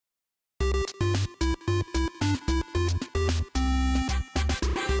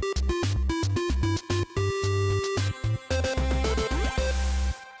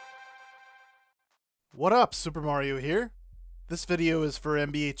What up, Soopa Mario here. This video is for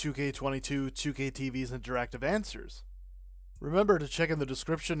NBA 2K22 2KTV's interactive answers. Remember to check in the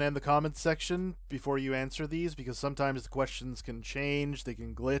description and the comments section before you answer these, because sometimes the questions can change, they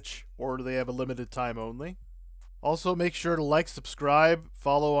can glitch, or they have a limited time only. Also, make sure to like, subscribe,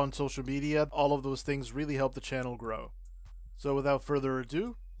 follow on social media. All of those things really help the channel grow. So without further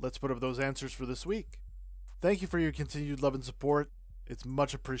ado, let's put up those answers for this week. Thank you for your continued love and support. It's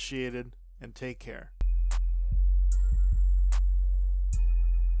much appreciated, and take care.